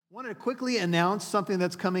I wanted to quickly announce something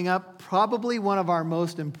that's coming up, probably one of our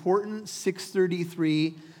most important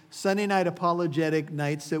 633 Sunday night apologetic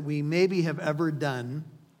nights that we maybe have ever done.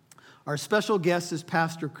 Our special guest is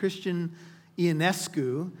Pastor Cristian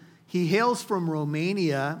Ionescu. He hails from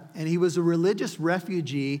Romania, and he was a religious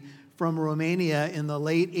refugee from Romania in the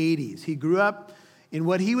late 80s. He grew up in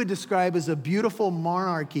what he would describe as a beautiful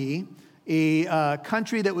monarchy, a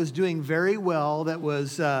country that was doing very well, that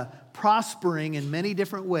was prospering in many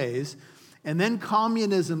different ways. And then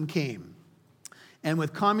communism came. And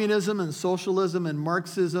with communism and socialism and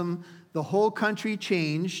Marxism, the whole country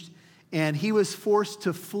changed, and he was forced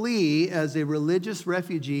to flee as a religious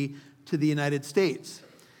refugee to the United States.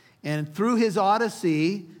 And through his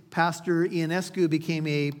odyssey, Pastor Ionescu became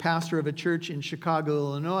a pastor of a church in Chicago,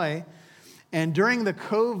 Illinois. And during the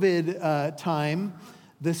COVID time,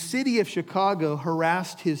 the city of Chicago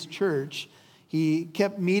harassed his church. He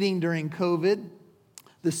kept meeting during COVID.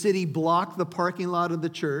 The city blocked the parking lot of the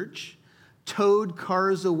church, towed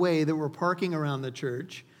cars away that were parking around the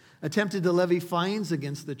church, attempted to levy fines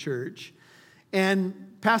against the church.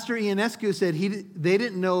 And Pastor Ionescu said they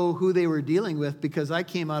didn't know who they were dealing with because I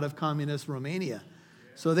came out of communist Romania.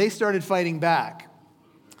 So they started fighting back.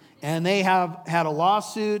 And they have had a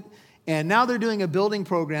lawsuit, and now they're doing a building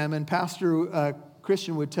program, and Pastor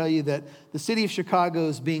Cristian would tell you that the city of Chicago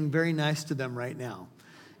is being very nice to them right now.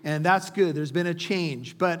 And that's good. There's been a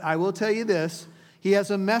change. But I will tell you this. He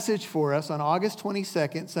has a message for us on August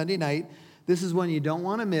 22nd, Sunday night. This is one you don't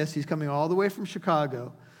want to miss. He's coming all the way from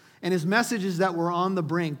Chicago. And his message is that we're on the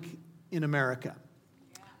brink in America.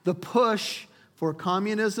 The push for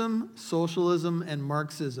communism, socialism, and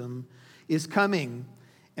Marxism is coming.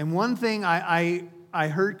 And one thing I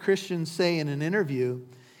heard Cristian say in an interview,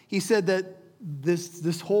 he said that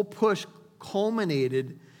this whole push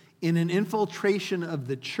culminated in an infiltration of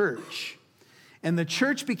the church. And the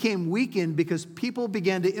church became weakened because people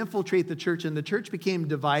began to infiltrate the church, and the church became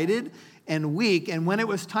divided and weak. And when it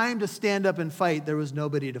was time to stand up and fight, there was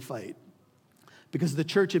nobody to fight because the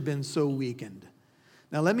church had been so weakened.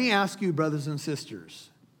 Now, let me ask you, brothers and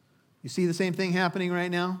sisters, you see the same thing happening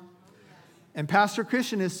right now? And Pastor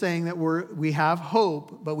Cristian is saying that we have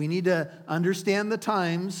hope, but we need to understand the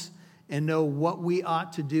times and know what we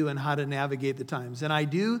ought to do and how to navigate the times. And I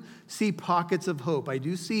do see pockets of hope. I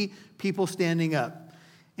do see people standing up.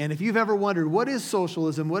 And if you've ever wondered, what is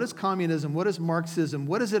socialism? What is communism? What is Marxism?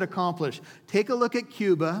 What does it accomplish? Take a look at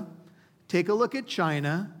Cuba. Take a look at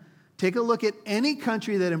China. Take a look at any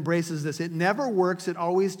country that embraces this. It never works. It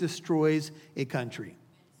always destroys a country.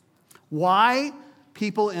 Why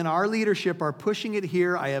people in our leadership are pushing it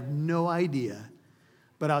here, I have no idea.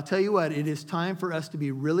 But I'll tell you what, it is time for us to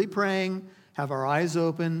be really praying, have our eyes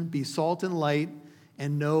open, be salt and light,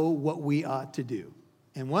 and know what we ought to do.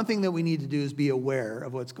 And one thing that we need to do is be aware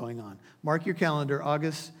of what's going on. Mark your calendar,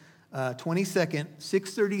 August 22nd,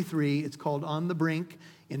 6:33. It's called On the Brink.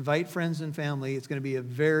 Invite friends and family. It's going to be a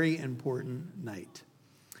very important night.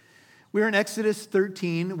 We're in Exodus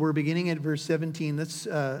 13. We're beginning at verse 17. Let's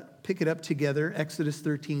pick it up together. Exodus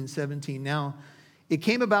 13, 17. Now, it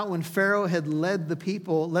came about when Pharaoh had let the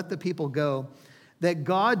people go, that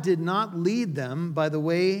God did not lead them by the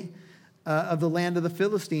way of the land of the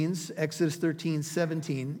Philistines, Exodus 13,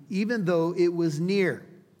 17, even though it was near.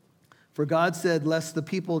 For God said, lest the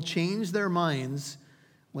people change their minds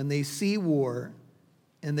when they see war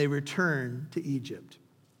and they return to Egypt.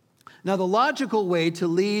 Now, the logical way to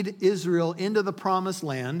lead Israel into the promised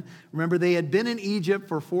land, remember they had been in Egypt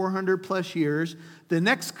for 400 plus years. The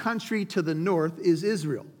next country to the north is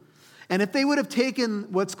Israel. And if they would have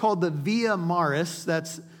taken what's called the Via Maris,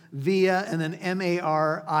 that's Via and then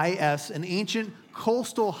Maris, an ancient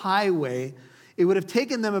coastal highway, it would have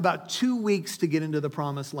taken them about 2 weeks to get into the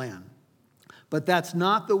promised land. But that's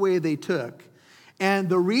not the way they took. And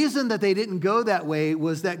the reason that they didn't go that way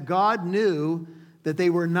was that God knew that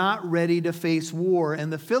they were not ready to face war.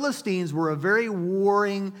 And the Philistines were a very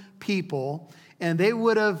warring people, and they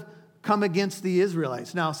would have come against the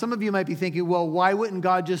Israelites. Now, some of you might be thinking, well, why wouldn't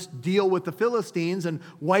God just deal with the Philistines and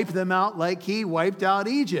wipe them out like he wiped out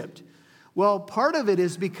Egypt? Well, part of it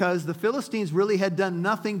is because the Philistines really had done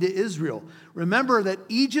nothing to Israel. Remember that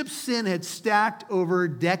Egypt's sin had stacked over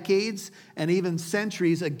decades and even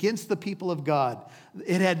centuries against the people of God.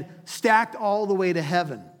 It had stacked all the way to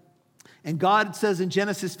heaven. And God says in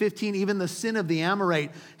Genesis 15, even the sin of the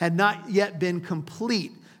Amorite had not yet been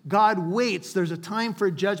complete. God waits. There's a time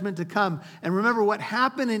for judgment to come. And remember, what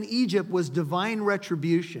happened in Egypt was divine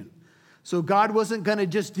retribution. So God wasn't going to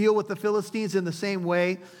just deal with the Philistines in the same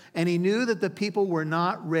way. And he knew that the people were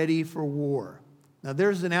not ready for war. Now,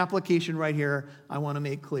 there's an application right here I want to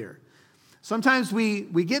make clear. Sometimes we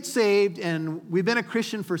get saved and we've been a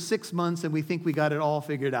Christian for 6 months and we think we got it all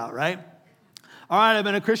figured out, right? All right, I've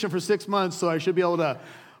been a Christian for 6 months, so I should be able to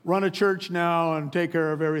run a church now and take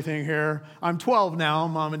care of everything here. I'm 12 now,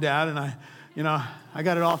 Mom and Dad, and I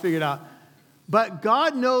got it all figured out. But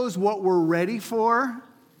God knows what we're ready for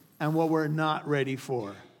and what we're not ready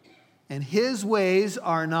for. And His ways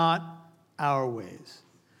are not our ways.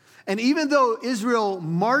 And even though Israel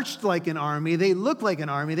marched like an army, they looked like an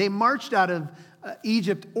army, they marched out of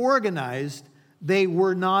Egypt organized, they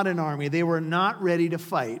were not an army. They were not ready to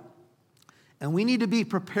fight. And we need to be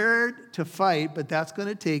prepared to fight, but that's going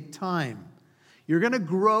to take time. You're going to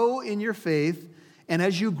grow in your faith, and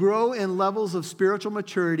as you grow in levels of spiritual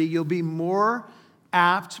maturity, you'll be more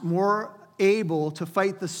apt, more able to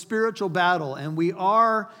fight the spiritual battle. And we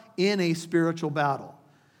are in a spiritual battle.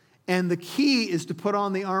 And the key is to put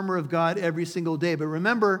on the armor of God every single day. But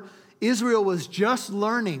remember, Israel was just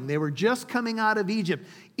learning. They were just coming out of Egypt.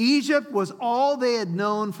 Egypt was all they had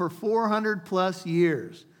known for 400 plus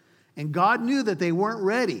years. And God knew that they weren't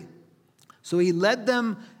ready. So He led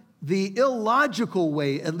them the illogical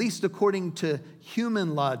way, at least according to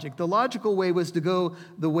human logic. The logical way was to go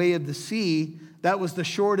the way of the sea. That was the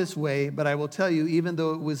shortest way. But I will tell you, even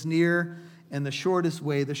though it was near and the shortest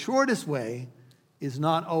way is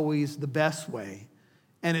not always the best way.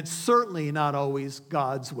 And it's certainly not always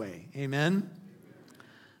God's way. Amen?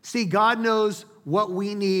 See, God knows what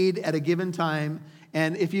we need at a given time.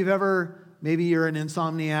 And if you've ever, maybe you're an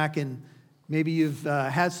insomniac and maybe you've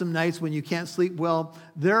had some nights when you can't sleep well,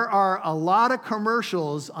 there are a lot of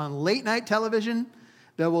commercials on late night television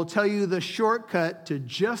that will tell you the shortcut to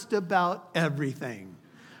just about everything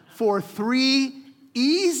for 3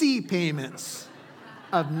 easy payments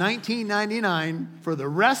of $19.99 for the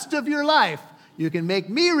rest of your life. You can make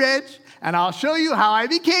me rich, and I'll show you how I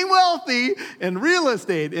became wealthy in real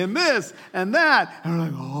estate, in this and that. And we're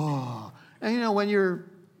like, oh. And when you're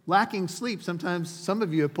lacking sleep, sometimes some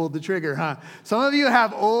of you have pulled the trigger, huh? Some of you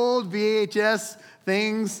have old VHS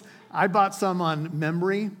things. I bought some on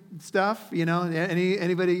memory stuff,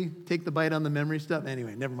 Anybody take the bite on the memory stuff?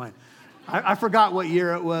 Anyway, never mind. I forgot what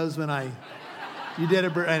year it was when you did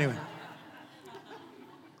it. Anyway.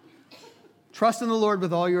 Trust in the Lord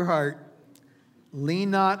with all your heart.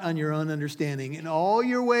 Lean not on your own understanding. In all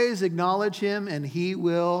your ways, acknowledge Him, and He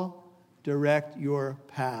will direct your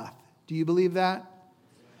path. Do you believe that?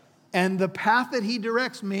 And the path that He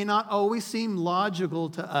directs may not always seem logical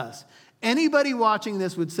to us. Anybody watching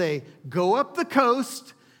this would say, go up the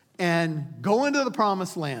coast and go into the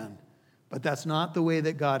promised land. But that's not the way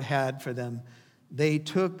that God had for them. They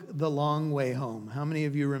took the long way home. How many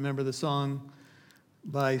of you remember the song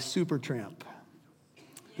by Supertramp?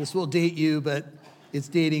 This will date you, but it's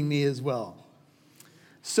dating me as well.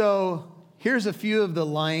 So here's a few of the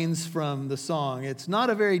lines from the song. It's not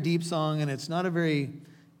a very deep song, and it's not a very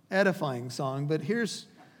edifying song, but here's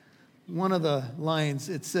one of the lines.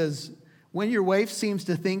 It says, when your wife seems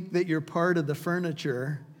to think that you're part of the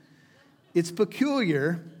furniture, it's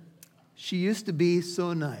peculiar. She used to be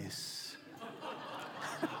so nice.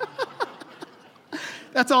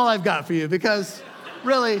 That's all I've got for you, because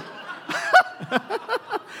really,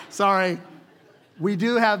 sorry, we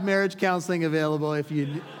do have marriage counseling available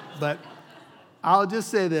but I'll just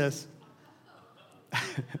say this.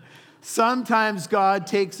 Sometimes God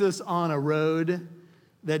takes us on a road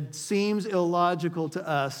that seems illogical to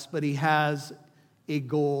us, but He has a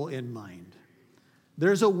goal in mind.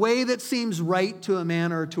 There's a way that seems right to a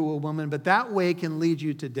man or to a woman, but that way can lead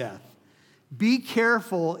you to death. Be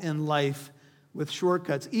careful in life with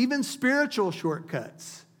shortcuts, even spiritual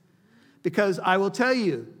shortcuts. Because I will tell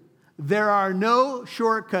you, there are no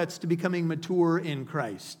shortcuts to becoming mature in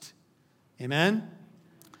Christ. Amen?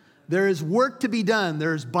 There is work to be done.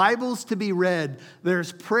 There's Bibles to be read.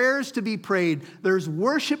 There's prayers to be prayed. There's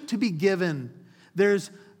worship to be given. There's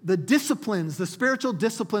the disciplines, the spiritual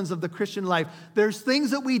disciplines of the Christian life. There's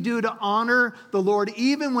things that we do to honor the Lord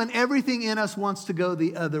even when everything in us wants to go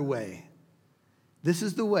the other way. This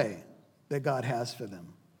is the way that God has for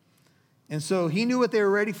them. And so He knew what they were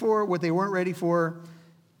ready for, what they weren't ready for.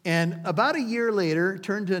 And about a year later,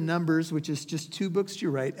 turn to Numbers, which is just 2 books to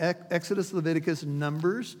your right, Exodus, Leviticus,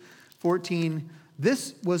 Numbers 14.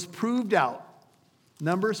 This was proved out,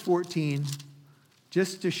 Numbers 14,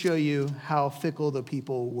 just to show you how fickle the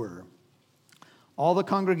people were. All the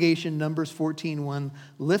congregation, Numbers 14:1,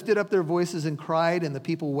 lifted up their voices and cried, and the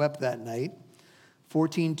people wept that night.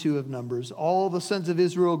 14:2 of Numbers. All the sons of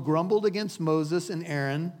Israel grumbled against Moses and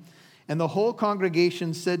Aaron, and the whole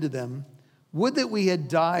congregation said to them, would that we had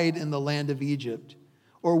died in the land of Egypt,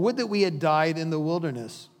 or would that we had died in the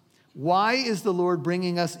wilderness. Why is the Lord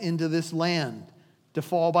bringing us into this land? To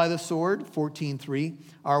fall by the sword, 14:3.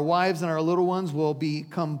 Our wives and our little ones will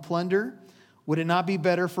become plunder. Would it not be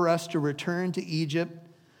better for us to return to Egypt?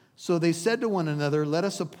 So they said to one another, let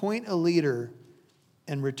us appoint a leader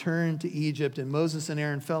and return to Egypt. And Moses and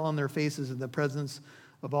Aaron fell on their faces in the presence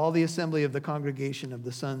of all the assembly of the congregation of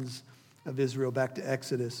the sons of Israel. Back to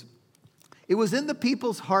Exodus. It was in the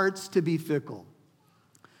people's hearts to be fickle.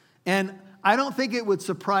 And I don't think it would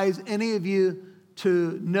surprise any of you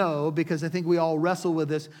to know, because I think we all wrestle with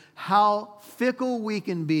this, how fickle we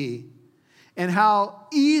can be and how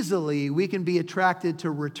easily we can be attracted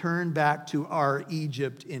to return back to our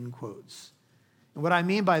Egypt, in quotes. And what I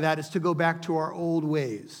mean by that is to go back to our old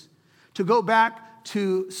ways, to go back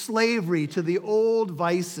to slavery, to the old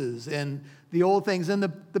vices and the old things. And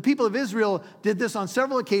the people of Israel did this on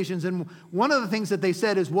several occasions. And one of the things that they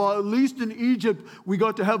said is, well, at least in Egypt, we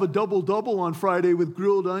got to have a double-double on Friday with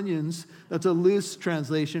grilled onions. That's a loose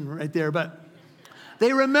translation right there. But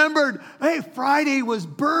they remembered, hey, Friday was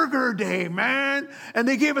burger day, man. And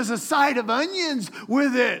they gave us a side of onions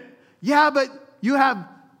with it. Yeah, but you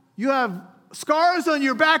have scars on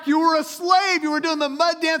your back. You were a slave. You were doing the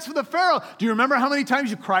mud dance for the Pharaoh. Do you remember how many times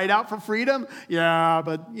you cried out for freedom? Yeah,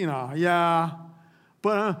 but, yeah.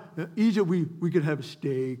 But Egypt, we could have a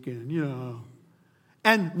steak and.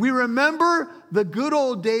 And we remember the good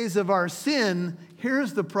old days of our sin.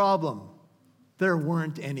 Here's the problem. There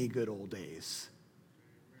weren't any good old days.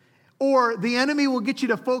 Or the enemy will get you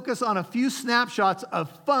to focus on a few snapshots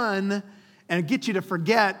of fun and get you to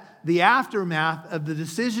forget the aftermath of the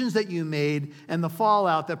decisions that you made and the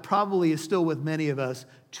fallout that probably is still with many of us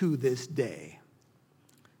to this day.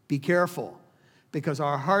 Be careful, because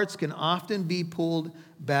our hearts can often be pulled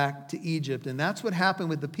back to Egypt. And that's what happened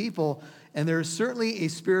with the people, and there is certainly a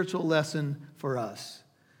spiritual lesson for us.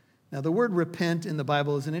 Now, the word repent in the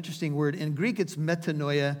Bible is an interesting word. In Greek, it's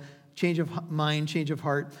metanoia, change of mind, change of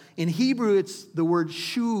heart. In Hebrew, it's the word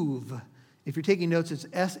shuv. If you're taking notes, it's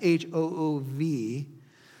S-H-O-O-V.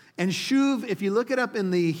 And shuv, if you look it up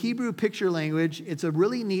in the Hebrew picture language, it's a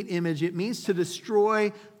really neat image. It means to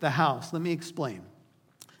destroy the house. Let me explain.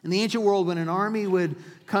 In the ancient world, when an army would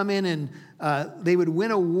come in and they would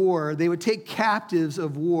win a war, they would take captives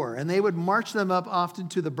of war, and they would march them up often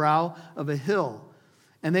to the brow of a hill.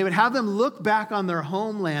 And they would have them look back on their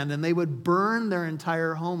homeland, and they would burn their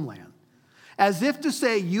entire homeland, as if to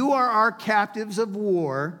say, you are our captives of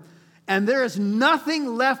war, and there is nothing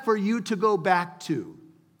left for you to go back to.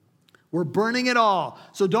 We're burning it all.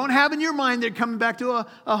 So don't have in your mind they're coming back to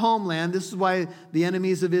a homeland. This is why the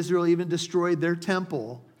enemies of Israel even destroyed their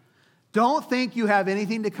temple. Don't think you have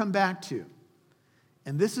anything to come back to.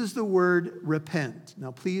 And this is the word repent.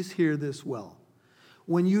 Now, please hear this well.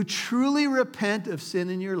 When you truly repent of sin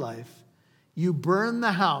in your life, you burn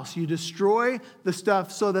the house, you destroy the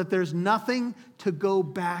stuff so that there's nothing to go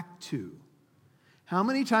back to. How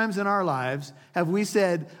many times in our lives have we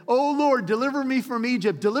said, oh Lord, deliver me from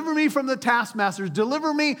Egypt, deliver me from the taskmasters,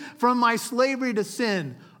 deliver me from my slavery to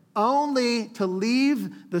sin, only to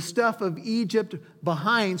leave the stuff of Egypt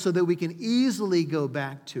behind so that we can easily go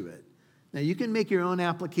back to it. Now, you can make your own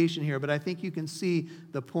application here, but I think you can see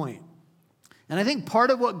the point. And I think part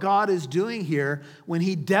of what God is doing here when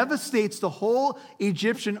he devastates the whole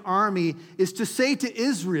Egyptian army is to say to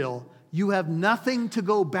Israel, you have nothing to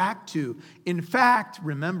go back to. In fact,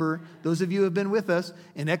 remember, those of you who have been with us,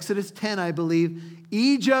 in Exodus 10, I believe,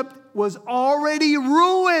 Egypt was already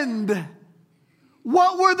ruined.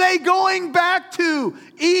 What were they going back to?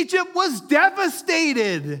 Egypt was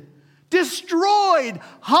devastated, destroyed,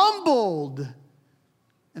 humbled.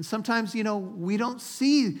 And sometimes, we don't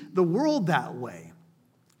see the world that way.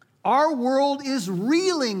 Our world is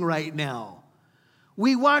reeling right now.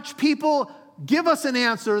 We watch people give us an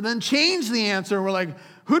answer, then change the answer. And we're like,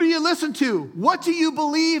 who do you listen to? What do you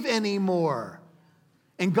believe anymore?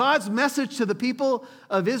 And God's message to the people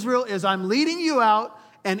of Israel is, I'm leading you out,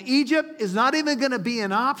 and Egypt is not even going to be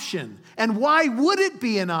an option. And why would it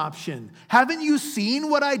be an option? Haven't you seen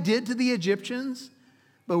what I did to the Egyptians?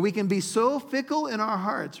 But we can be so fickle in our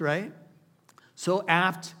hearts, right? So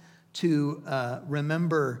apt to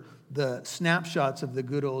remember the snapshots of the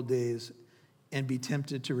good old days and be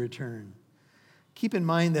tempted to return. Keep in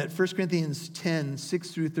mind that 1 Corinthians 10,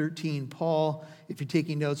 6 through 13, Paul, if you're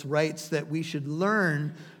taking notes, writes that we should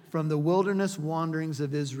learn from the wilderness wanderings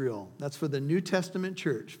of Israel. That's for the New Testament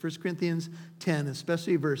church. 1 Corinthians 10,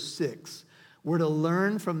 especially verse 6. We're to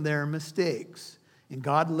learn from their mistakes. And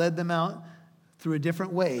God led them out through a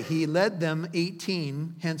different way. He led them,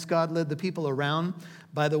 18, hence God led the people around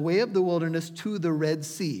by the way of the wilderness to the Red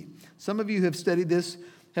Sea. Some of you have studied this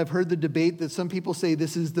have heard the debate that some people say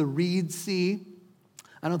this is the Reed Sea.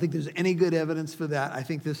 I don't think there's any good evidence for that. I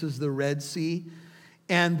think this is the Red Sea.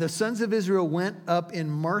 And the sons of Israel went up in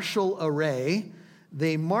martial array.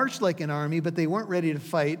 They marched like an army, but they weren't ready to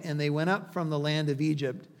fight, and they went up from the land of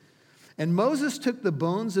Egypt. And Moses took the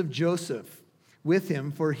bones of Joseph with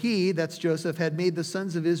him, for he, that's Joseph, had made the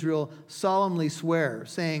sons of Israel solemnly swear,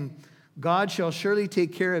 saying, God shall surely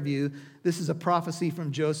take care of you. This is a prophecy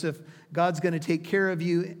from Joseph. God's going to take care of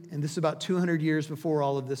you. And this is about 200 years before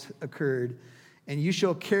all of this occurred. And you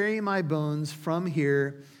shall carry my bones from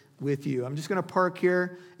here with you. I'm just going to park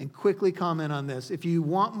here and quickly comment on this. If you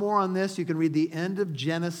want more on this, you can read the end of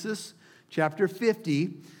Genesis chapter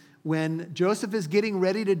 50. When Joseph is getting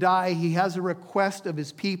ready to die, he has a request of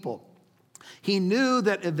his people. He knew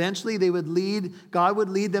that eventually God would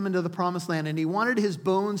lead them into the promised land, and he wanted his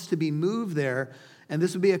bones to be moved there, and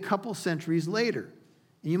this would be a couple centuries later.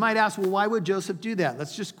 And you might ask, well, why would Joseph do that?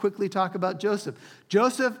 Let's just quickly talk about Joseph.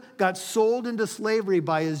 Joseph got sold into slavery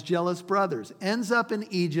by his jealous brothers, ends up in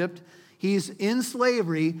Egypt. He's in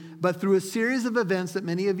slavery, but through a series of events that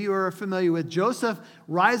many of you are familiar with, Joseph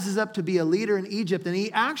rises up to be a leader in Egypt, and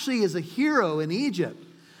he actually is a hero in Egypt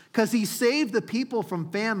because he saved the people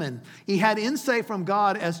from famine. He had insight from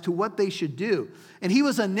God as to what they should do. And he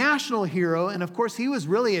was a national hero, and of course, he was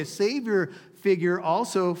really a savior figure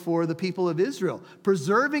also for the people of Israel,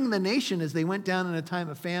 preserving the nation as they went down in a time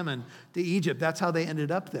of famine to Egypt. That's how they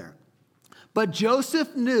ended up there. But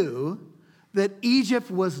Joseph knew that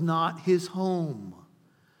Egypt was not his home.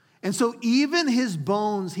 And so even his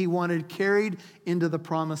bones he wanted carried into the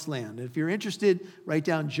promised land. If you're interested, write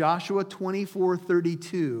down Joshua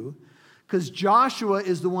 24:32, because Joshua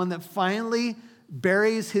is the one that finally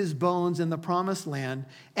buries his bones in the promised land,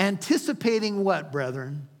 anticipating what,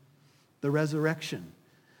 brethren? The resurrection.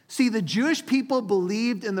 See, the Jewish people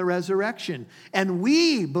believed in the resurrection, and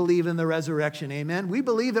we believe in the resurrection, amen? We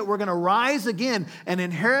believe that we're going to rise again and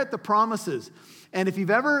inherit the promises. And if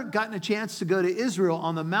you've ever gotten a chance to go to Israel,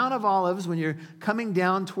 on the Mount of Olives, when you're coming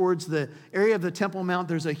down towards the area of the Temple Mount,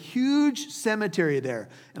 there's a huge cemetery there.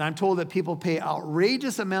 And I'm told that people pay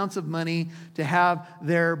outrageous amounts of money to have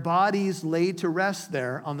their bodies laid to rest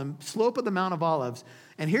there on the slope of the Mount of Olives.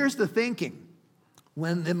 And here's the thinking.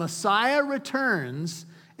 When the Messiah returns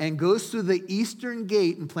and goes through the eastern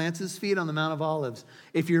gate and plants his feet on the Mount of Olives,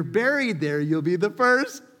 if you're buried there, you'll be the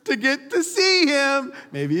first to get to see him,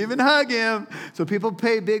 maybe even hug him. So people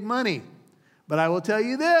pay big money. But I will tell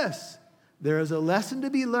you this, there is a lesson to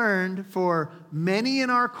be learned for many in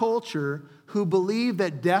our culture who believe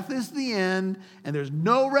that death is the end and there's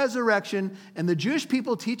no resurrection. And the Jewish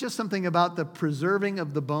people teach us something about the preserving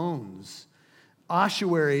of the bones,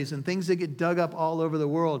 ossuaries and things that get dug up all over the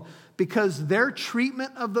world, because their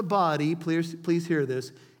treatment of the body, please hear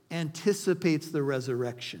this, anticipates the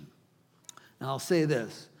resurrection. Now I'll say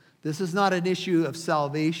this. This is not an issue of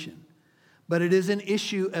salvation, but it is an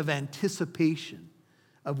issue of anticipation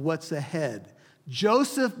of what's ahead.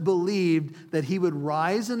 Joseph believed that he would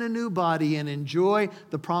rise in a new body and enjoy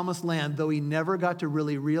the promised land, though he never got to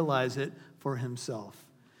really realize it for himself.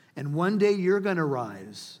 And one day you're going to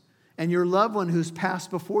rise, and your loved one who's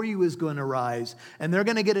passed before you is going to rise, and they're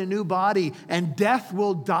going to get a new body, and death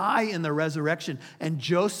will die in the resurrection. And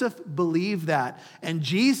Joseph believed that, and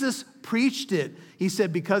Jesus preached it. He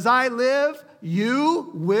said, because I live,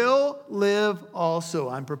 you will live also.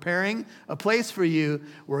 I'm preparing a place for you.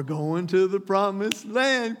 We're going to the promised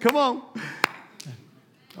land. Come on.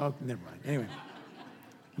 Oh, never mind. Anyway,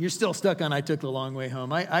 you're still stuck on I took the long way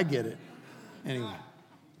home. I get it. Anyway.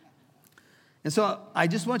 And so I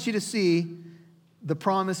just want you to see the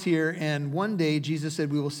promise here. And one day Jesus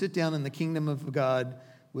said, we will sit down in the kingdom of God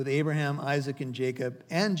with Abraham, Isaac, and Jacob,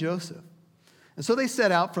 and Joseph. And so they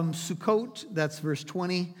set out from Sukkot, that's verse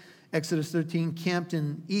 20, Exodus 13, camped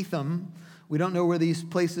in Etham. We don't know where these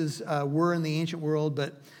places were in the ancient world,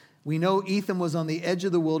 but we know Etham was on the edge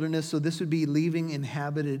of the wilderness, so this would be leaving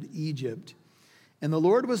inhabited Egypt. And the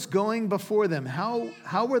Lord was going before them.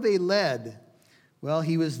 How were they led? Well,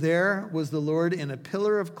 he was the Lord in a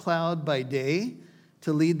pillar of cloud by day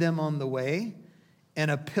to lead them on the way, and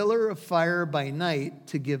a pillar of fire by night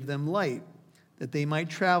to give them light, that they might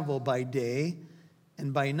travel by day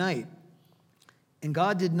and by night. And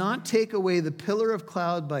God did not take away the pillar of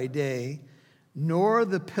cloud by day, nor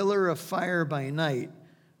the pillar of fire by night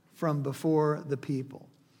from before the people.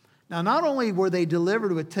 Now, not only were they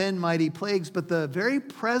delivered with 10 mighty plagues, but the very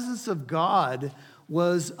presence of God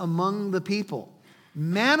was among the people,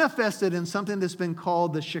 manifested in something that's been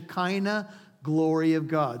called the Shekinah glory of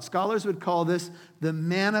God. Scholars would call this the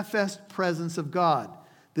manifest presence of God.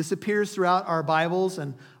 This appears throughout our Bibles,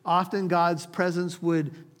 and often God's presence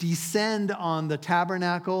would descend on the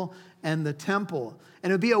tabernacle and the temple.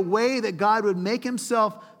 And it would be a way that God would make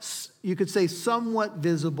himself, you could say, somewhat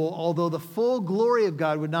visible, although the full glory of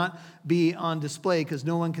God would not be on display because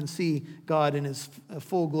no one can see God in his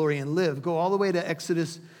full glory and live. Go all the way to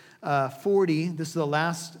Exodus 40. This is the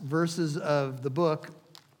last verses of the book.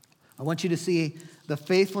 I want you to see the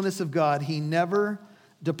faithfulness of God. He never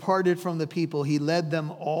departed from the people. He led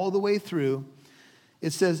them all the way through.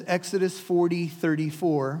 It says, Exodus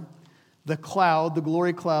 40:34. The cloud, the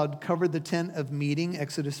glory cloud, covered the tent of meeting,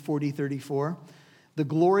 Exodus 40:34. The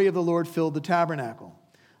glory of the Lord filled the tabernacle.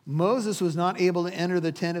 Moses was not able to enter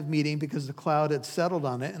the tent of meeting because the cloud had settled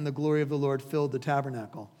on it, and the glory of the Lord filled the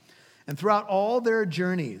tabernacle. And throughout all their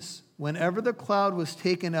journeys, whenever the cloud was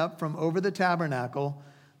taken up from over the tabernacle,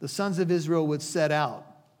 the sons of Israel would set out.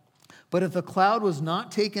 But if the cloud was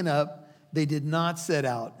not taken up, they did not set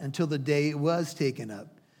out until the day it was taken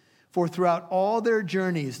up. For throughout all their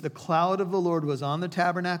journeys, the cloud of the Lord was on the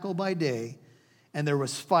tabernacle by day, and there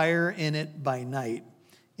was fire in it by night,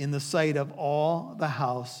 in the sight of all the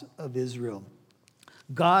house of Israel.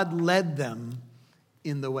 God led them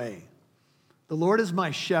in the way. The Lord is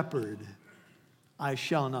my shepherd, I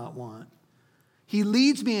shall not want. He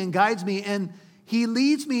leads me and guides me, and he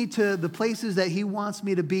leads me to the places that he wants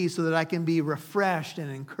me to be so that I can be refreshed and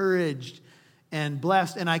encouraged and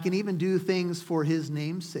blessed, and I can even do things for his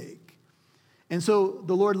name's sake. And so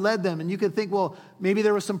the Lord led them, and you could think, well, maybe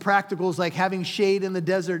there was some practicals like having shade in the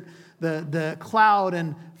desert, the cloud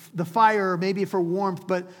and the fire, maybe for warmth,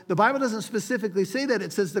 but the Bible doesn't specifically say that.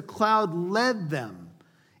 It says the cloud led them.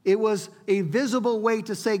 It was a visible way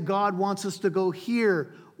to say God wants us to go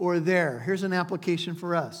here or there. Here's an application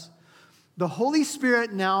for us. The Holy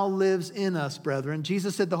Spirit now lives in us, brethren.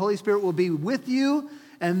 Jesus said the Holy Spirit will be with you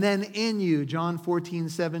and then in you, John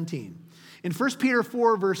 14:17. In 1 Peter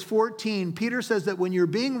 4, verse 14, Peter says that when you're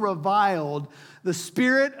being reviled, the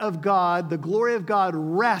Spirit of God, the glory of God,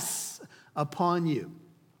 rests upon you.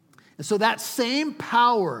 And so that same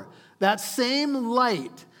power, that same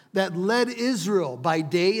light that led Israel by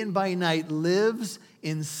day and by night lives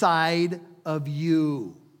inside of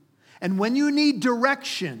you. And when you need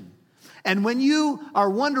direction, and when you are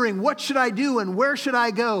wondering, what should I do and where should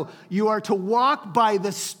I go? You are to walk by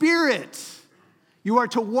the Spirit. You are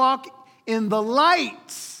to walk in the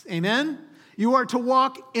light. Amen? You are to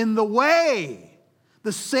walk in the way.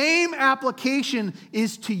 The same application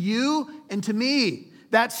is to you and to me.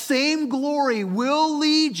 That same glory will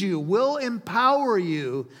lead you, will empower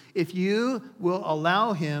you if you will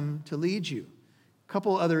allow him to lead you. A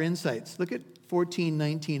couple other insights. Look at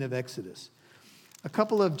 14:19 of Exodus. A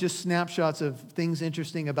couple of just snapshots of things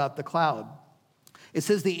interesting about the cloud. It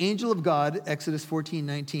says the angel of God, Exodus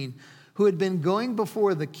 14:19, who had been going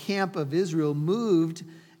before the camp of Israel, moved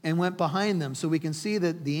and went behind them. So we can see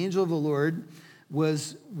that the angel of the Lord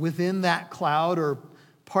was within that cloud or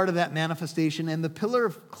part of that manifestation, and the pillar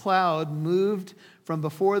of cloud moved from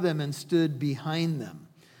before them and stood behind them.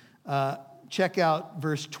 Check out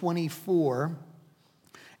verse 24.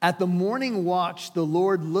 At the morning watch, the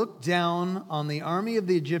Lord looked down on the army of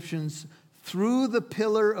the Egyptians through the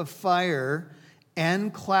pillar of fire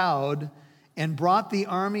and cloud and brought the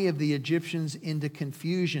army of the Egyptians into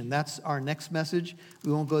confusion. That's our next message.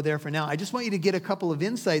 We won't go there for now. I just want you to get a couple of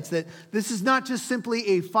insights that this is not just simply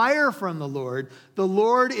a fire from the Lord. The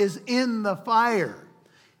Lord is in the fire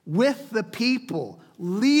with the people,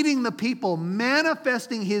 leading the people,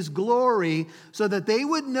 manifesting his glory so that they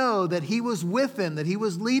would know that he was with them, that he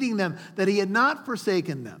was leading them, that he had not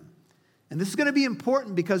forsaken them. And this is going to be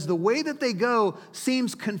important because the way that they go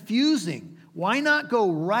seems confusing. Why not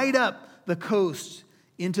go right up the coast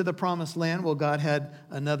into the promised land? Well, God had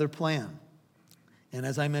another plan. And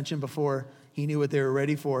as I mentioned before, he knew what they were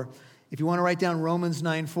ready for. If you want to write down Romans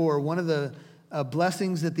 9:4, one of the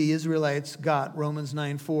blessings that the Israelites got, Romans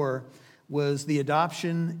 9:4, was the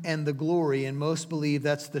adoption and the glory. And most believe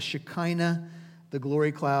that's the Shekinah, the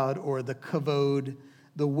glory cloud, or the kavod.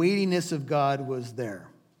 The weightiness of God was there.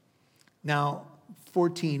 Now,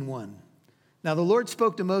 14:1. Now the Lord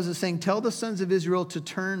spoke to Moses, saying, tell the sons of Israel to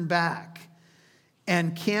turn back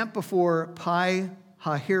and camp before Pi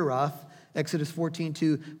Hahiroth, Exodus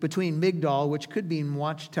 14:2, between Migdal, which could mean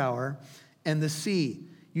watchtower, and the sea.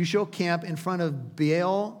 You shall camp in front of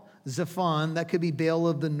Baal Zephon, that could be Baal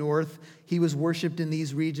of the north. He was worshipped in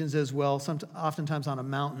these regions as well, oftentimes on a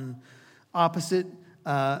mountain opposite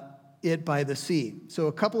it by the sea. So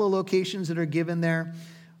a couple of locations that are given there.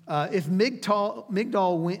 If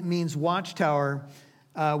Migdal means watchtower,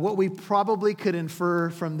 what we probably could infer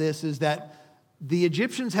from this is that the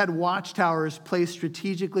Egyptians had watchtowers placed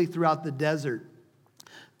strategically throughout the desert.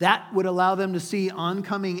 That would allow them to see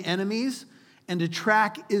oncoming enemies and to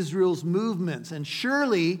track Israel's movements. And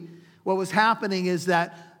surely what was happening is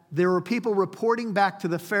that there were people reporting back to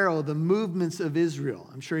the Pharaoh the movements of Israel.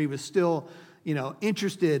 I'm sure he was still,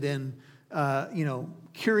 interested and,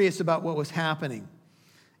 curious about what was happening.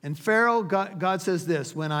 And Pharaoh, God says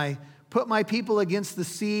this, when I put my people against the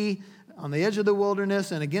sea, on the edge of the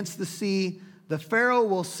wilderness and against the sea, the Pharaoh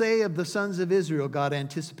will say of the sons of Israel, God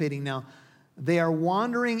anticipating now, they are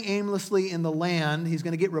wandering aimlessly in the land. He's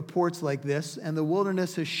going to get reports like this, and the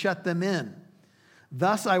wilderness has shut them in.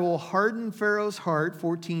 Thus I will harden Pharaoh's heart,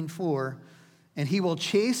 14:4, and he will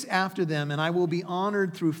chase after them, and I will be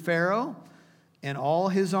honored through Pharaoh and all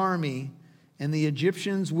his army, and the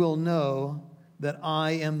Egyptians will know that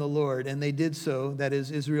I am the Lord. And they did so. That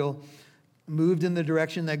is, Israel moved in the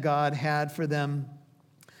direction that God had for them,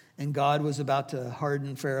 and God was about to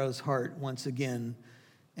harden Pharaoh's heart once again,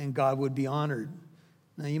 and God would be honored.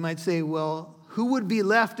 Now you might say, well, who would be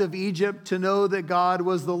left of Egypt to know that God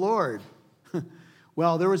was the Lord?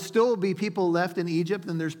 Well, there would still be people left in Egypt,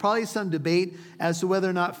 and there's probably some debate as to whether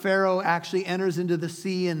or not Pharaoh actually enters into the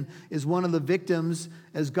sea and is one of the victims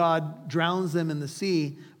as God drowns them in the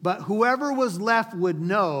sea. But whoever was left would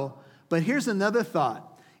know. But here's another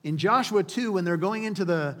thought. In Joshua 2, when they're going into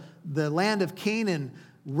the land of Canaan,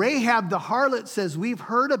 Rahab the harlot says, we've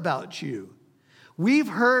heard about you. We've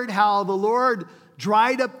heard how the Lord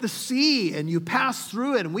dried up the sea and you passed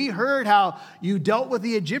through it. And we heard how you dealt with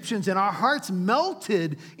the Egyptians, and our hearts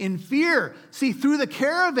melted in fear. See, through the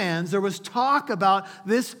caravans, there was talk about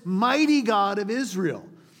this mighty God of Israel.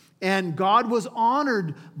 And God was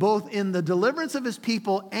honored both in the deliverance of his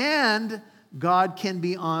people, and God can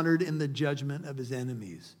be honored in the judgment of his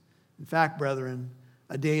enemies. In fact, brethren,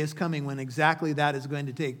 a day is coming when exactly that is going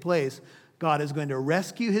to take place. God is going to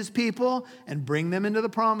rescue his people and bring them into the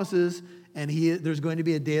promises, and there's going to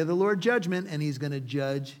be a day of the Lord judgment, and he's going to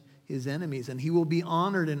judge his enemies. And he will be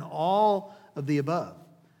honored in all of the above,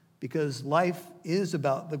 because life is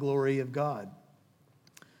about the glory of God.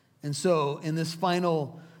 And so in this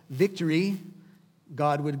final victory,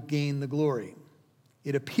 God would gain the glory.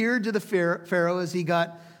 It appeared to the Pharaoh as he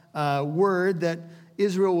got word that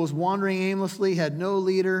Israel was wandering aimlessly, had no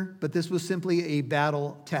leader, but this was simply a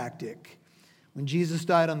battle tactic. When Jesus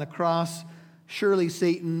died on the cross, surely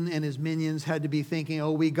Satan and his minions had to be thinking,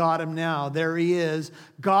 oh, we got him now. There he is.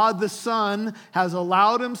 God the Son has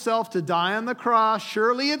allowed himself to die on the cross.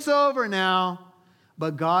 Surely it's over now.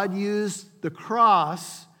 But God used the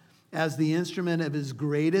cross as the instrument of his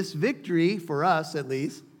greatest victory, for us at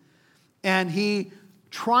least. And he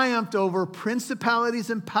triumphed over principalities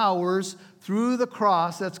and powers through the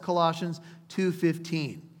cross. That's Colossians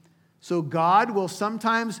 2:15. So God will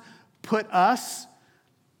sometimes put us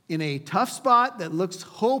in a tough spot that looks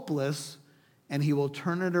hopeless, and he will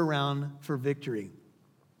turn it around for victory.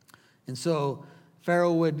 And so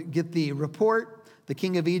Pharaoh would get the report. The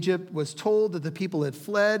king of Egypt was told that the people had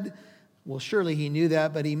fled. Well, surely he knew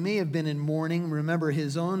that, but he may have been in mourning. Remember,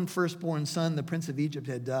 his own firstborn son, the prince of Egypt,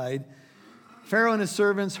 had died. Pharaoh and his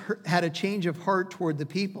servants had a change of heart toward the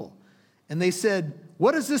people. And they said,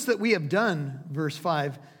 what is this that we have done? Verse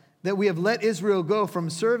 5. That we have let Israel go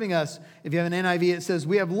from serving us. If you have an NIV, it says,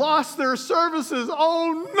 we have lost their services.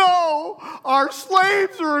 Oh no, our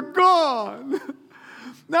slaves are gone.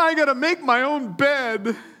 Now I got to make my own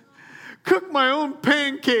bed, cook my own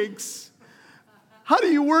pancakes. How do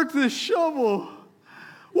you work this shovel?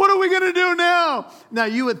 What are we going to do now? Now,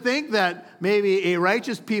 you would think that maybe a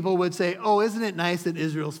righteous people would say, oh, isn't it nice that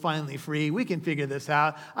Israel's finally free? We can figure this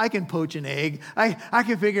out. I can poach an egg. I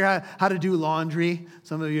can figure out how to do laundry.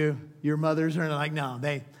 Some of you, your mothers are like, no,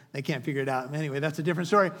 they can't figure it out. Anyway, that's a different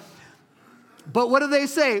story. But what do they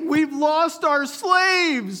say? We've lost our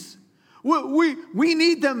slaves. We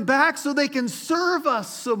need them back so they can serve us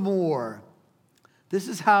some more. This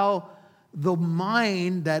is how the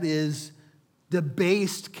mind that is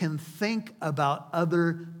debased can think about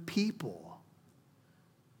other people.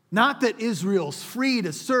 Not that Israel's free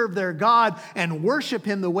to serve their God and worship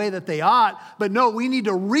him the way that they ought, but no, we need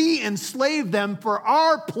to re-enslave them for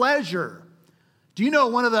our pleasure. Do you know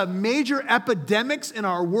one of the major epidemics in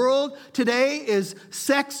our world today is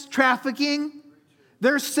sex trafficking?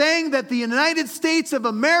 They're saying that the United States of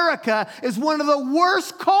America is one of the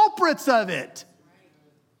worst culprits of it.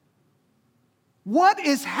 What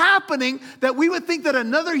is happening that we would think that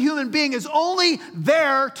another human being is only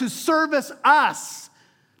there to service us,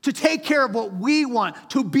 to take care of what we want,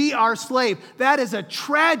 to be our slave? That is a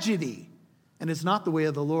tragedy, and it's not the way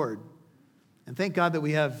of the Lord. And thank God that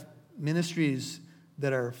we have ministries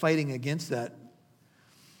that are fighting against that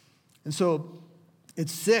And so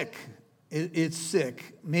it's sick. It's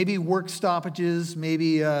sick. Maybe work stoppages,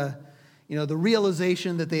 maybe the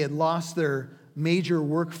realization that they had lost their major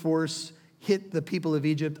workforce hit the people of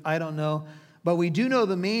Egypt. I don't know. But we do know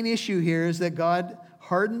the main issue here is that God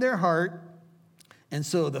hardened their heart. And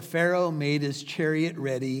so the Pharaoh made his chariot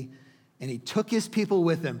ready, and he took his people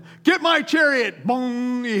with him. Get my chariot!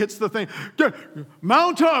 Boom! He hits the thing.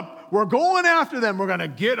 Mount up! We're going after them. We're going to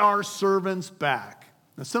get our servants back.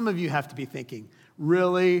 Now, some of you have to be thinking,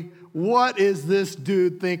 really? What is this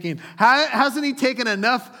dude thinking? Hasn't he taken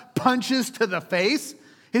enough punches to the face?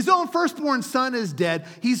 His own firstborn son is dead.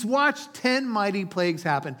 He's watched 10 mighty plagues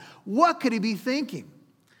happen. What could he be thinking?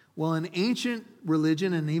 Well, in ancient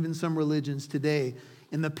religion and even some religions today,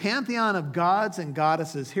 in the pantheon of gods and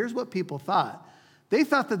goddesses, here's what people thought. They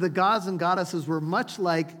thought that the gods and goddesses were much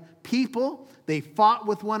like people. They fought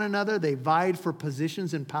with one another. They vied for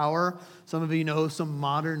positions and power. Some of you know some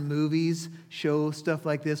modern movies show stuff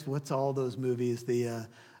like this. What's all those movies? The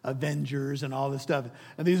Avengers and all this stuff.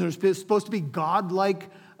 And these are supposed to be godlike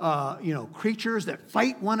creatures that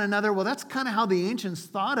fight one another. Well, that's kind of how the ancients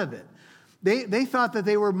thought of it. They thought that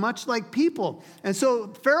they were much like people. And so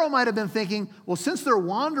Pharaoh might have been thinking, well, since they're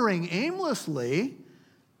wandering aimlessly,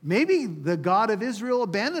 maybe the God of Israel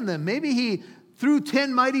abandoned them. Maybe he threw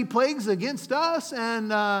 10 mighty plagues against us and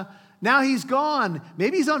now he's gone.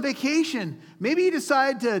 Maybe he's on vacation. Maybe he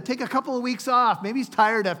decided to take a couple of weeks off. Maybe he's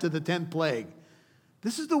tired after the 10th plague.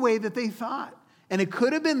 This is the way that they thought. And it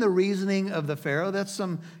could have been the reasoning of the Pharaoh. That's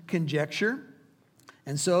some conjecture.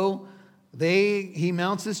 And so he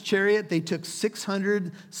mounts his chariot. They took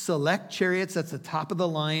 600 select chariots. That's the top of the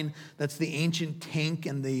line. That's the ancient tank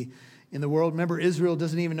in the world. Remember, Israel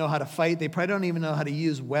doesn't even know how to fight. They probably don't even know how to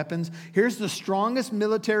use weapons. Here's the strongest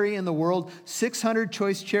military in the world, 600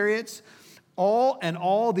 choice chariots.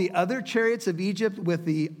 All the other chariots of Egypt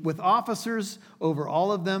with officers over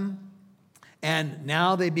all of them. And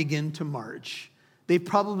now they begin to march. They've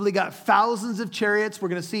probably got thousands of chariots. We're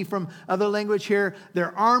going to see from other language here.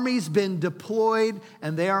 Their army's been deployed,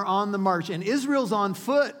 and they are on the march. And Israel's on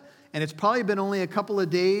foot, and it's probably been only a couple of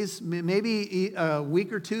days, maybe a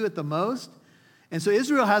week or two at the most. And so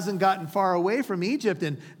Israel hasn't gotten far away from Egypt,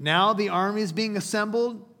 and now the army is being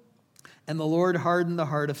assembled, and the Lord hardened the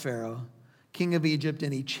heart of Pharaoh, king of Egypt,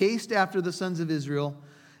 and he chased after the sons of Israel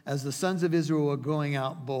as the sons of Israel were going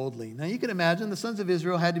out boldly. Now you can imagine the sons of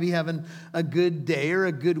Israel had to be having a good day or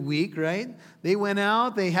a good week, right? They went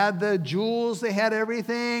out, they had the jewels, they had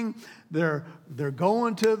everything. They're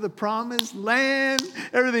going to the promised land.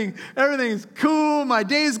 Everything's cool. My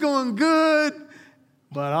day's going good.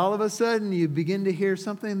 But all of a sudden you begin to hear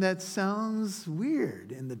something that sounds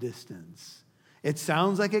weird in the distance. It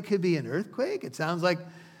sounds like it could be an earthquake. It sounds like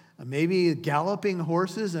maybe galloping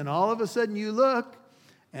horses, and all of a sudden you look,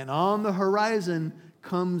 and on the horizon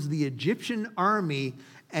comes the Egyptian army,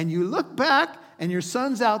 and you look back, and your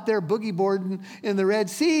son's out there boogie boarding in the Red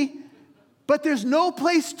Sea, but there's no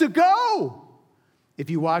place to go. If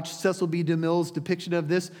you watch Cecil B. DeMille's depiction of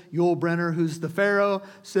this, Yul Brynner, who's the Pharaoh,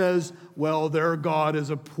 says, well, their God is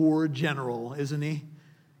a poor general, isn't he?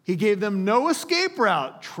 He gave them no escape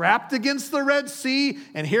route, trapped against the Red Sea,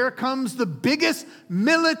 and here comes the biggest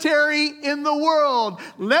military in the world.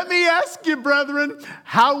 Let me ask you, brethren,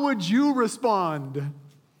 how would you respond?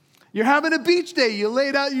 You're having a beach day. You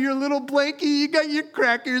laid out your little blanket. You got your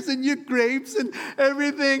crackers and your grapes and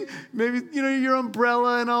everything. Maybe, your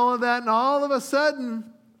umbrella and all of that. And all of a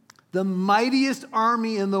sudden, the mightiest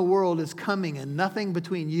army in the world is coming, and nothing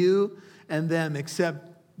between you and them except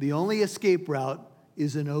the only escape route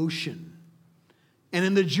is an ocean. And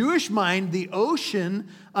in the Jewish mind, the ocean,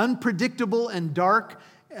 unpredictable and dark,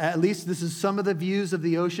 at least this is some of the views of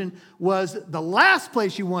the ocean, was the last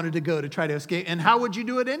place you wanted to go to try to escape. And how would you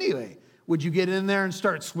do it anyway? Would you get in there and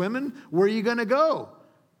start swimming? Where are you going to go?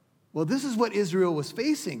 Well, this is what Israel was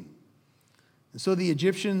facing. And so the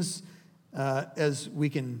Egyptians, as we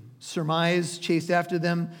can surmise, chased after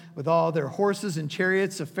them with all their horses and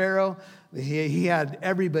chariots of Pharaoh. He had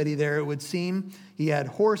everybody there, it would seem. He had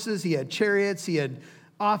horses, he had chariots, he had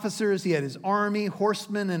officers, he had his army,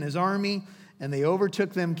 horsemen and his army, and they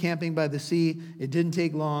overtook them camping by the sea. It didn't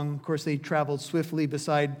take long. Of course, they traveled swiftly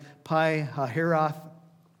beside Pi Hahiroth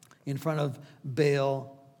in front of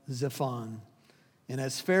Baal Zephon. And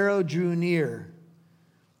as Pharaoh drew near,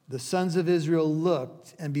 the sons of Israel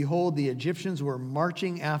looked, and behold, the Egyptians were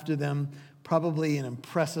marching after them, probably an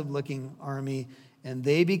impressive-looking army, and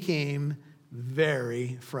they became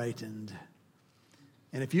very frightened.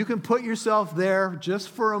 And if you can put yourself there just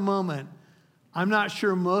for a moment, I'm not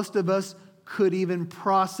sure most of us could even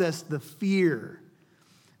process the fear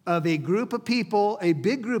of a group of people, a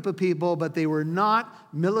big group of people, but they were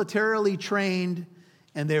not militarily trained,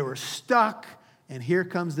 and they were stuck, and here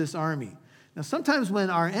comes this army. Now, sometimes when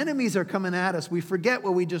our enemies are coming at us, we forget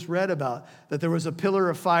what we just read about, that there was a pillar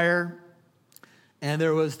of fire, and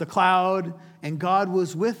there was the cloud, and God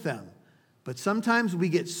was with them. But sometimes we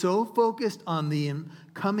get so focused on the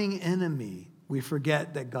coming enemy, we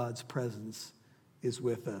forget that God's presence is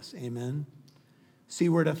with us. Amen? See,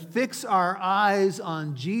 we're to fix our eyes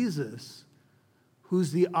on Jesus,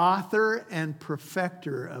 who's the author and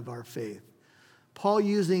perfecter of our faith. Paul,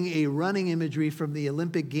 using a running imagery from the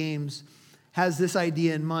Olympic Games, has this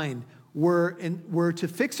idea in mind. We're to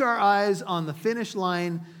fix our eyes on the finish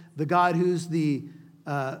line, the God who's the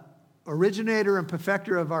originator and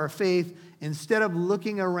perfecter of our faith, instead of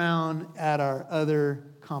looking around at our other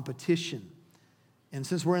competition. And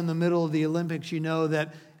since we're in the middle of the Olympics, you know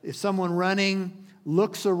that if someone running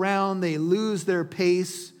looks around, they lose their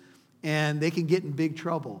pace and they can get in big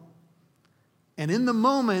trouble. And in the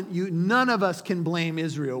moment, none of us can blame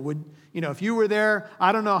Israel. If you were there,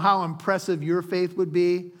 I don't know how impressive your faith would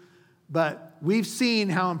be, but we've seen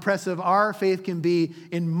how impressive our faith can be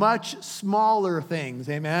in much smaller things.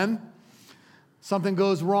 Amen? Something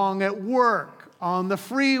goes wrong at work, on the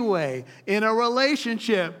freeway, in a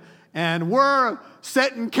relationship, and we're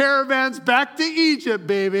setting caravans back to Egypt,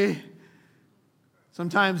 baby.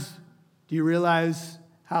 Sometimes, do you realize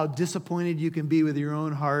how disappointed you can be with your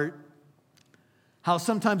own heart? How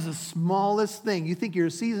sometimes the smallest thing, you think you're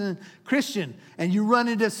a seasoned Christian, and you run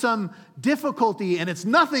into some difficulty, and it's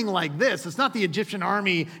nothing like this. It's not the Egyptian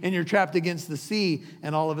army, and you're trapped against the sea,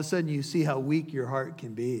 and all of a sudden you see how weak your heart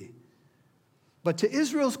can be. But to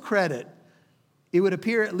Israel's credit, it would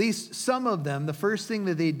appear at least some of them, the first thing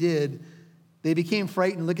that they did, they became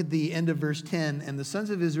frightened. Look at the end of verse 10. And the sons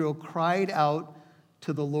of Israel cried out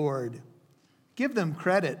to the Lord. Give them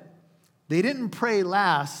credit. They didn't pray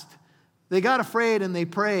last. They got afraid and they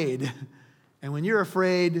prayed. And when you're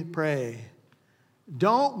afraid, pray.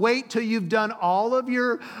 Don't wait till you've done all of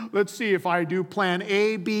your, let's see if I do plan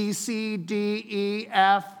A, B, C, D, E,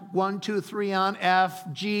 F, 1, 2, 3 on F,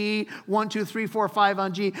 G, 1, 2, 3, 4, 5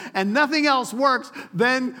 on G, and nothing else works,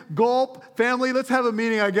 then gulp. Family, let's have a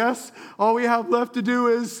meeting, I guess. All we have left to do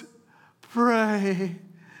is pray.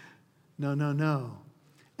 No.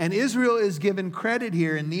 And Israel is given credit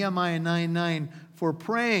here in Nehemiah 9:9 for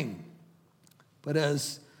praying. But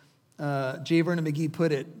as J. Vernon McGee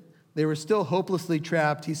put it, they were still hopelessly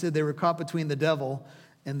trapped. He said they were caught between the devil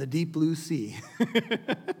and the deep blue sea.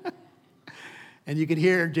 And you could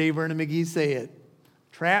hear J. Vernon McGee say it.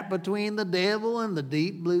 Trapped between the devil and the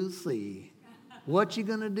deep blue sea. What you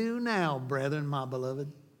going to do now, brethren, my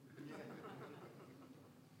beloved?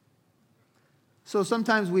 So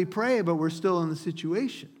sometimes we pray, but we're still in the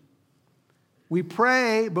situation. We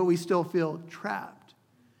pray, but we still feel trapped.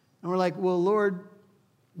 And we're like, well, Lord,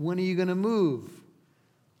 when are you going to move?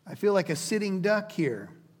 I feel like a sitting duck here.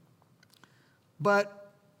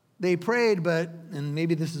 But they prayed, and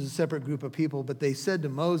maybe this is a separate group of people, but they said to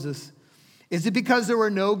Moses, is it because there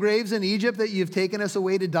were no graves in Egypt that you've taken us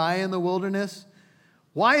away to die in the wilderness?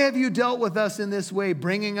 Why have you dealt with us in this way,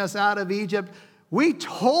 bringing us out of Egypt? We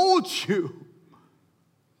told you.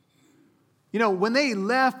 When they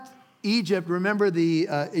left Egypt, remember the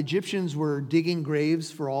Egyptians were digging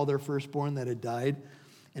graves for all their firstborn that had died.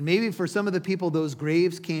 And maybe for some of the people, those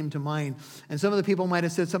graves came to mind. And some of the people might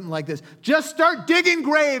have said something like this: just start digging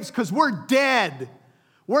graves because we're dead.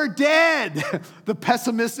 We're dead. The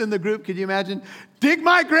pessimists in the group, could you imagine? Dig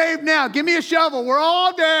my grave now. Give me a shovel. We're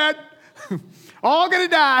all dead. All going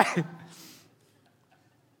to die.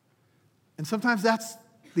 And sometimes that's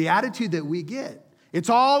the attitude that we get. It's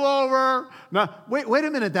all over. Now, wait a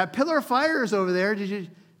minute. That pillar of fire is over there. Did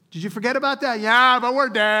you forget about that? Yeah, but we're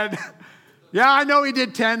dead. Yeah, I know he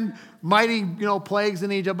did 10 mighty, plagues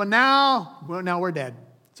in Egypt, but now we're dead.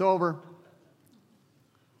 It's over.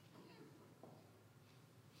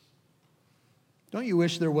 Don't you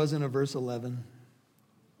wish there wasn't a verse 11?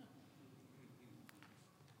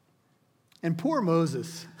 And poor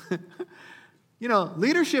Moses.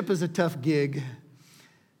 Leadership is a tough gig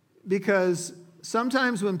because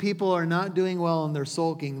sometimes when people are not doing well and they're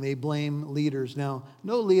sulking, they blame leaders. Now,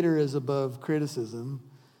 no leader is above criticism.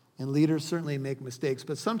 And leaders certainly make mistakes,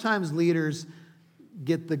 but sometimes leaders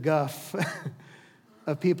get the guff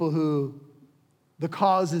of people who the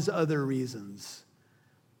cause is other reasons.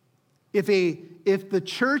 If the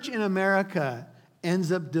church in America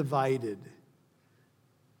ends up divided,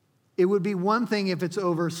 it would be one thing if it's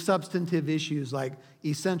over substantive issues like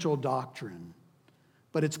essential doctrine,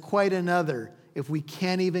 but it's quite another if we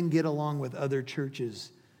can't even get along with other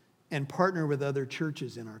churches and partner with other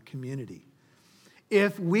churches in our community.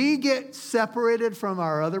 If we get separated from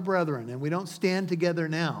our other brethren and we don't stand together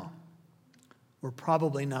now, we're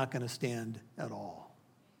probably not going to stand at all.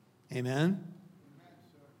 Amen?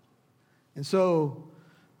 And so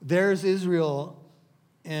there's Israel,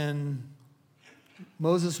 and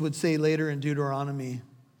Moses would say later in Deuteronomy,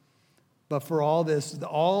 but for all this,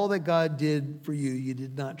 all that God did for you, you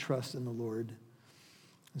did not trust in the Lord.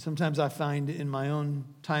 And sometimes I find in my own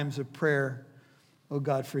times of prayer, oh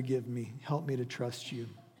God, forgive me. Help me to trust you.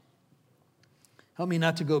 Help me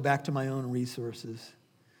not to go back to my own resources.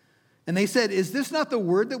 And they said, is this not the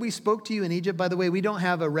word that we spoke to you in Egypt? By the way, we don't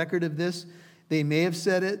have a record of this. They may have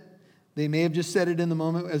said it. They may have just said it in the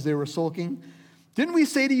moment as they were sulking. Didn't we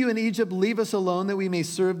say to you in Egypt, leave us alone that we may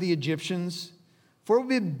serve the Egyptians? For it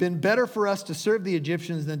would have been better for us to serve the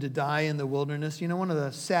Egyptians than to die in the wilderness. You know, one of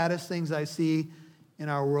the saddest things I see in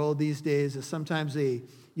our world these days is sometimes a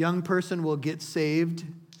young person will get saved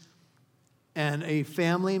and a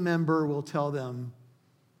family member will tell them,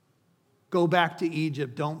 go back to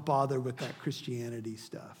Egypt, don't bother with that Christianity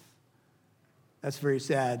stuff. That's very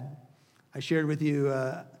sad. I shared with you,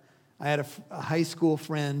 I had a high school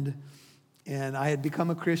friend, and I had become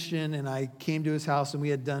a Christian, and I came to his house, and we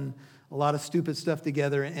had done a lot of stupid stuff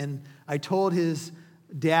together, and I told his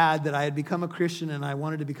dad that I had become a Christian and I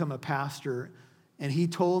wanted to become a pastor, and he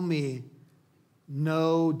told me,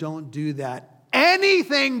 no, don't do that.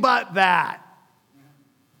 Anything but that.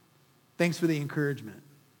 Thanks for the encouragement.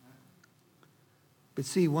 But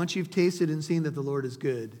see, once you've tasted and seen that the Lord is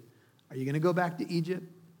good, are you going to go back to Egypt?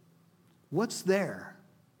 What's there?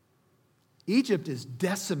 Egypt is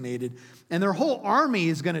decimated, and their whole army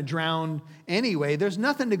is going to drown anyway. There's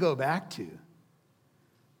nothing to go back to.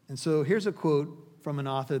 And so here's a quote from an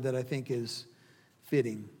author that I think is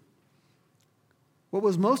fitting. What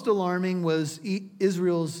was most alarming was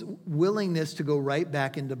Israel's willingness to go right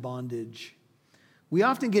back into bondage. We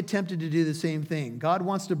often get tempted to do the same thing. God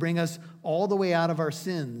wants to bring us all the way out of our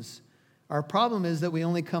sins. Our problem is that we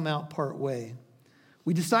only come out part way.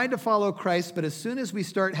 We decide to follow Christ, but as soon as we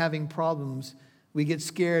start having problems, we get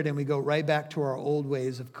scared and we go right back to our old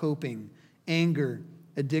ways of coping, anger,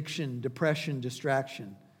 addiction, depression,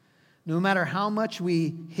 distraction. No matter how much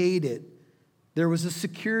we hate it, there was a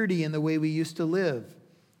security in the way we used to live.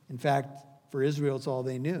 In fact, for Israel, it's all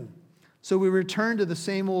they knew. So we return to the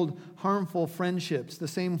same old harmful friendships, the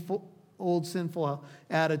same old sinful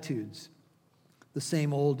attitudes, the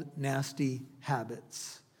same old nasty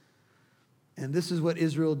habits. And this is what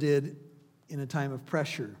Israel did in a time of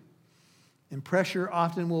pressure. And pressure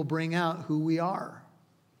often will bring out who we are.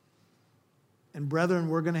 And brethren,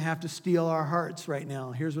 we're going to have to steel our hearts right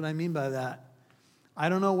now. Here's what I mean by that. I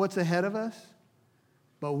don't know what's ahead of us,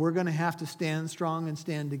 but we're going to have to stand strong and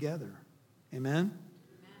stand together. Amen?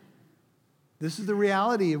 This is the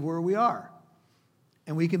reality of where we are.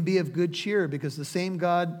 And we can be of good cheer because the same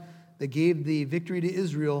God that gave the victory to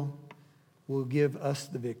Israel will give us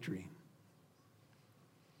the victory.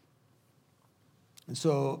 And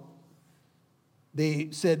so they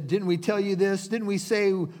said, didn't we tell you this? Didn't we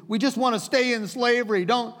say we just want to stay in slavery?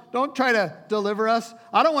 Don't try to deliver us.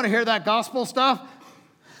 I don't want to hear that gospel stuff.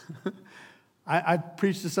 I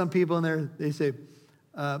preach to some people and they say,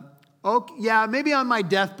 okay, yeah, maybe on my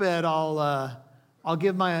deathbed I'll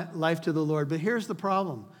give my life to the Lord. But here's the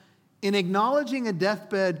problem. In acknowledging a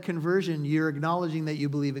deathbed conversion, you're acknowledging that you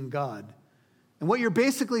believe in God. And what you're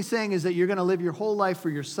basically saying is that you're going to live your whole life for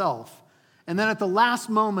yourself. And then at the last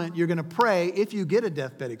moment, you're going to pray if you get a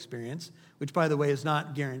deathbed experience, which, by the way, is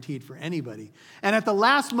not guaranteed for anybody. And at the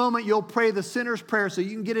last moment, you'll pray the sinner's prayer so you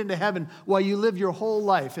can get into heaven while you live your whole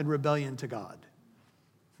life in rebellion to God.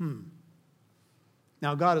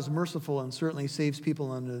 Now, God is merciful and certainly saves people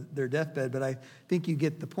on their deathbed, but I think you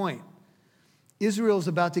get the point. Israel is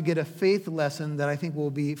about to get a faith lesson that I think will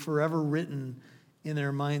be forever written in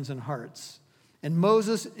their minds and hearts. And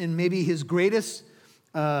Moses, in maybe his greatest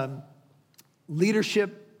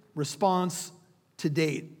leadership response to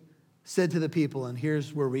date, said to the people, and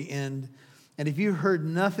here's where we end. And if you heard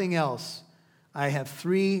nothing else, I have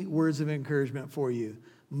 3 words of encouragement for you.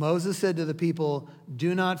 Moses said to the people,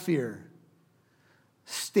 do not fear,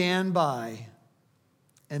 stand by.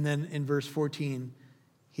 And then in verse 14,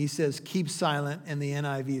 he says, keep silent. And the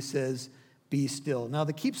NIV says, be still. Now,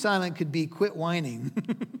 the keep silent could be quit whining.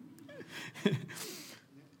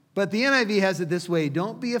 But the NIV has it this way.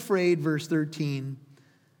 Don't be afraid, verse 13.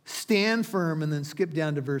 Stand firm, and then skip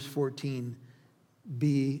down to verse 14.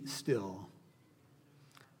 Be still.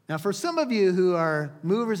 Now, for some of you who are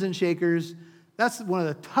movers and shakers, that's one of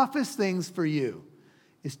the toughest things for you,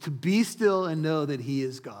 is to be still and know that he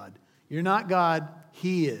is God. You're not God.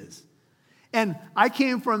 he is. And I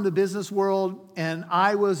came from the business world, and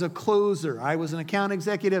I was a closer. I was an account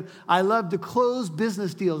executive. I loved to close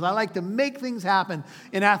business deals. I like to make things happen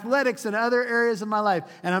in athletics and other areas of my life.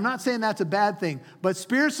 And I'm not saying that's a bad thing. But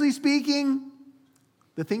spiritually speaking,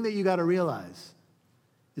 the thing that you got to realize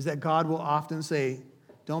is that God will often say,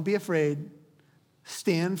 don't be afraid,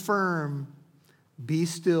 stand firm, be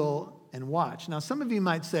still, and watch. Now, some of you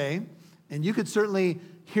might say, and you could certainly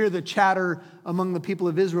hear the chatter among the people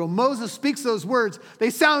of Israel. Moses speaks those words. They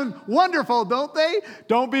sound wonderful, don't they?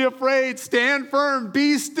 Don't be afraid. Stand firm.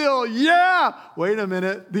 Be still. Yeah. Wait a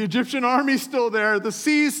minute. The Egyptian army's still there. The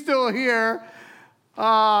sea's still here.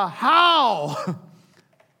 How?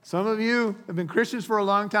 Some of you have been Christians for a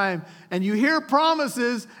long time, and you hear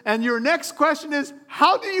promises, and your next question is,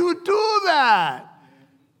 how do you do that?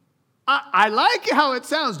 I like how it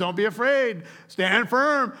sounds. Don't be afraid. Stand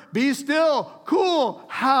firm. Be still. Cool.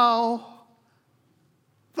 How?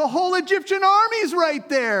 The whole Egyptian army's right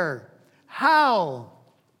there. How?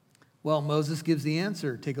 Well, Moses gives the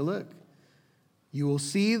answer. Take a look. You will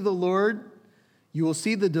see the Lord. You will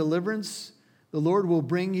see the deliverance the Lord will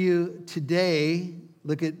bring you today.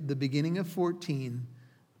 Look at the beginning of 14.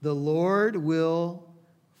 The Lord will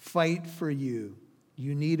fight for you.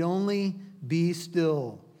 You need only be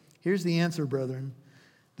still. Here's the answer, brethren.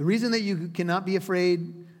 The reason that you cannot be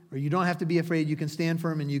afraid, or you don't have to be afraid, you can stand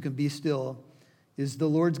firm and you can be still, is the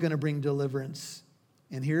Lord's going to bring deliverance.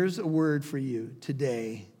 And here's a word for you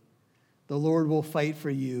today. The Lord will fight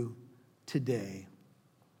for you today.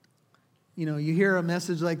 You know, you hear a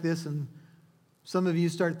message like this, and some of you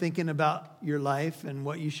start thinking about your life and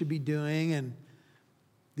what you should be doing, and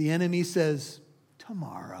the enemy says,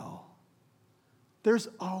 tomorrow. There's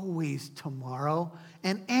always tomorrow.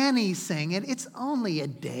 And Annie sang it. It's only a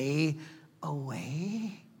day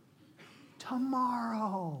away.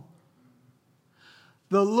 Tomorrow.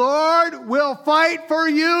 The Lord will fight for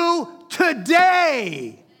you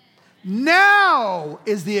today. Now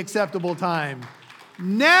is the acceptable time.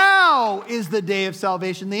 Now is the day of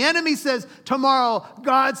salvation. The enemy says tomorrow.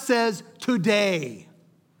 God says today.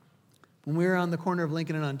 When we were on the corner of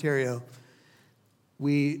Lincoln and Ontario,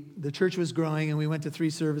 the church was growing, and we went to 3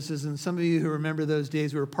 services. And some of you who remember those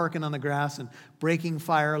days, we were parking on the grass and breaking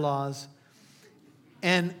fire laws.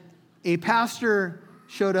 And a pastor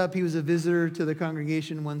showed up. He was a visitor to the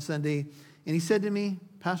congregation one Sunday. And he said to me,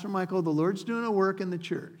 Pastor Michael, the Lord's doing a work in the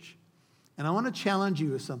church. And I want to challenge you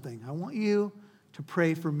with something. I want you to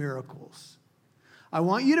pray for miracles. I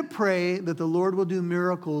want you to pray that the Lord will do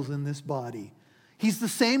miracles in this body. He's the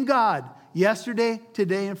same God yesterday,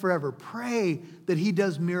 today, and forever. Pray that he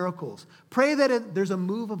does miracles. Pray that there's a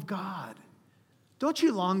move of God. Don't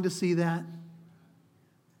you long to see that?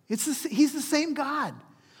 He's the same God.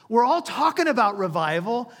 We're all talking about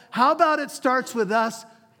revival. How about it starts with us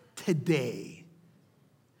today?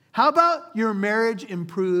 How about your marriage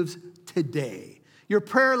improves today? Your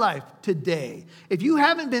prayer life today. If you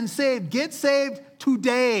haven't been saved, get saved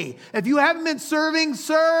today. If you haven't been serving,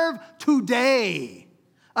 serve today.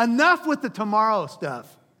 Enough with the tomorrow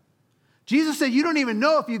stuff. Jesus said you don't even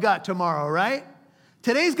know if you got tomorrow, right?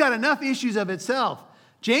 Today's got enough issues of itself.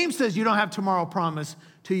 James says you don't have tomorrow promised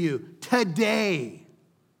to you. Today.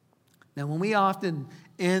 Now, when we often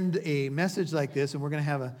end a message like this, and we're going to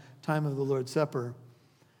have a time of the Lord's Supper,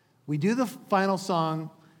 we do the final song,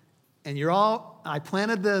 and I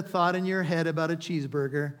planted the thought in your head about a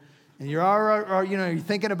cheeseburger, and you're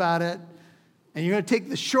thinking about it, and you're going to take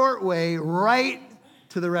the short way right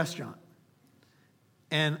to the restaurant.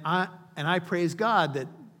 And I praise God that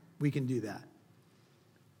we can do that.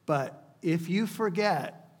 But if you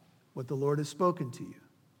forget what the Lord has spoken to you,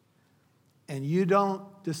 and you don't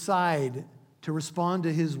decide to respond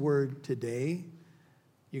to his word today,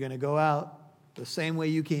 you're going to go out the same way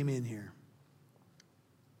you came in here.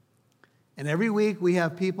 And every week we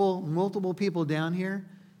have multiple people down here,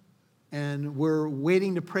 and we're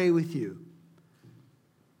waiting to pray with you.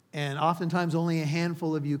 And oftentimes only a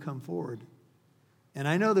handful of you come forward. And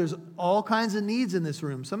I know there's all kinds of needs in this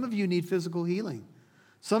room. Some of you need physical healing.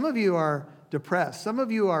 Some of you are depressed. Some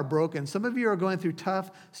of you are broken. Some of you are going through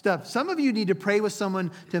tough stuff. Some of you need to pray with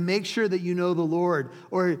someone to make sure that you know the Lord,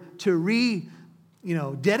 or to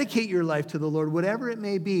dedicate your life to the Lord, whatever it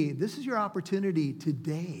may be. This is your opportunity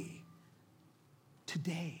today.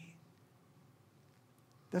 Today.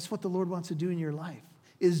 That's what the Lord wants to do in your life,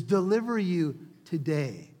 is deliver you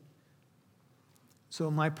today. So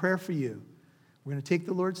my prayer for you, we're going to take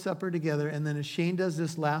the Lord's Supper together, and then as Shane does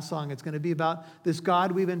this last song, it's going to be about this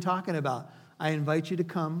God we've been talking about. I invite you to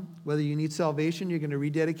come. Whether you need salvation, you're going to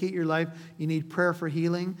rededicate your life, you need prayer for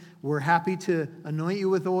healing, we're happy to anoint you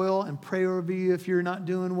with oil and pray over you if you're not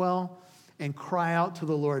doing well, and cry out to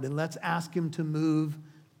the Lord. And let's ask him to move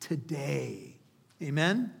today.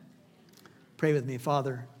 Amen? Pray with me.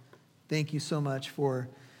 Father, thank you so much for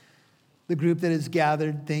the group that is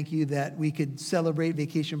gathered. Thank you that we could celebrate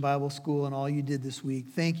Vacation Bible School and all you did this week.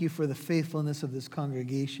 Thank you for the faithfulness of this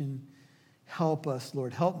congregation. Help us,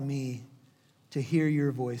 Lord. Help me to hear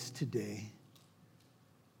your voice today,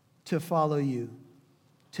 to follow you,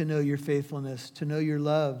 to know your faithfulness, to know your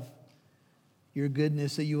love, your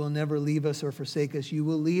goodness, that you will never leave us or forsake us. You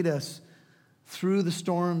will lead us through the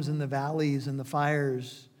storms and the valleys and the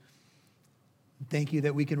fires. Thank you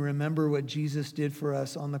that we can remember what Jesus did for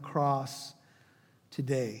us on the cross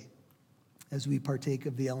today as we partake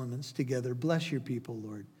of the elements together. Bless your people,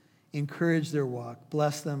 Lord. Encourage their walk.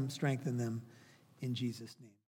 Bless them, strengthen them in Jesus' name.